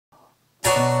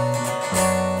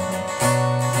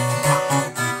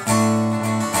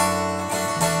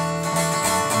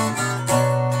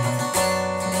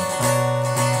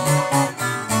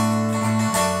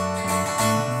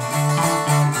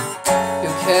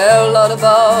care a lot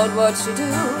about what you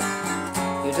do.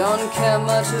 You don't care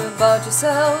much about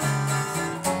yourself.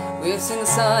 We've seen the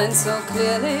signs so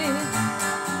clearly.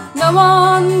 No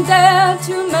one dared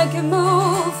to make a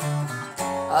move.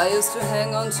 I used to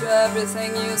hang on to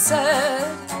everything you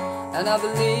said, and I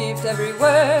believed every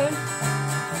word.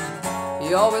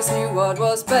 You always knew what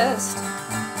was best.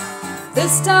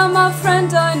 This time, my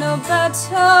friend, I know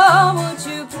better. Would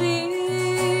you please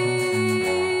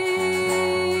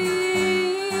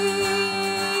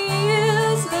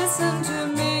listen to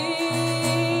me?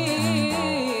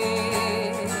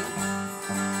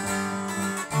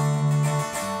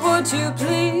 Would you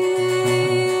please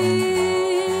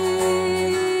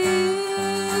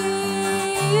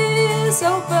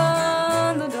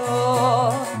open the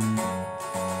door?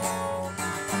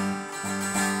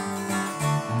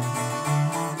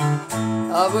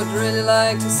 I would really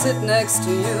like to sit next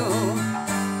to you.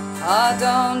 I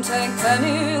don't take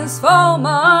pennies for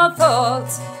my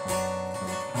thoughts.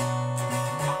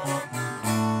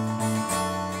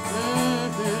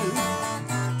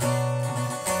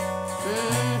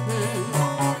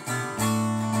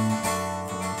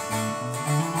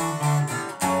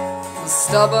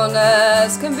 Stubborn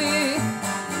as can be,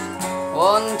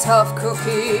 one tough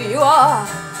cookie you are.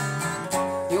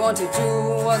 You want to do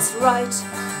what's right.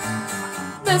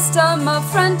 This time, my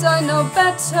friend, I know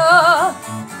better.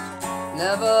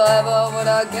 Never ever would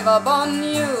I give up on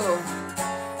you.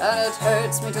 And it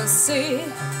hurts me to see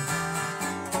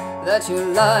that you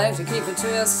like to keep it to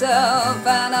yourself.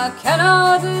 And I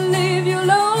cannot leave you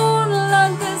alone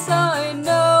like this. I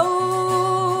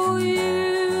know you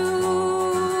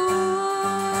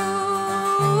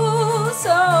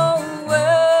so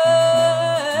well.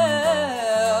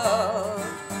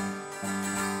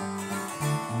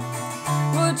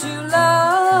 Would you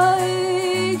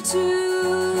like to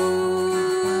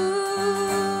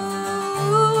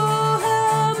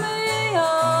help me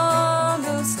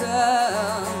understand?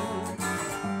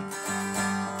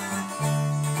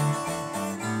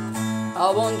 I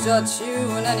won't judge you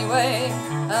in any way,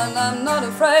 and I'm not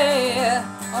afraid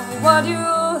of what you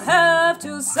have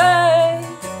to say.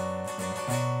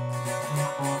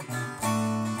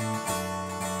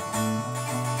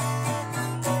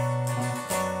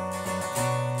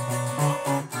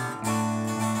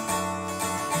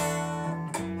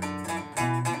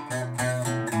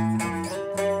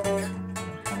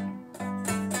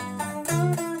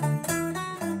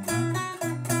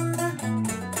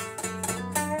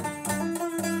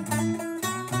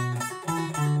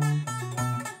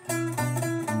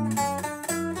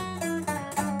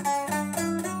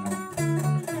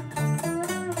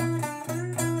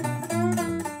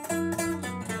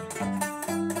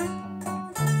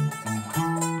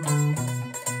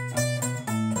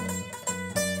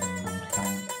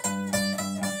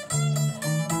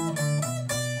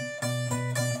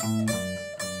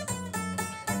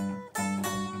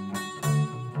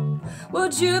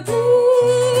 Would you please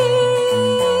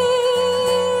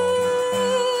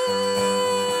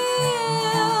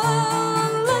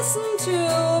listen to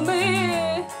me?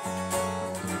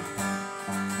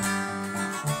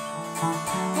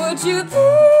 Would you please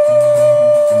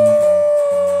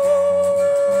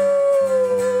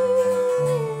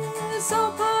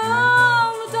open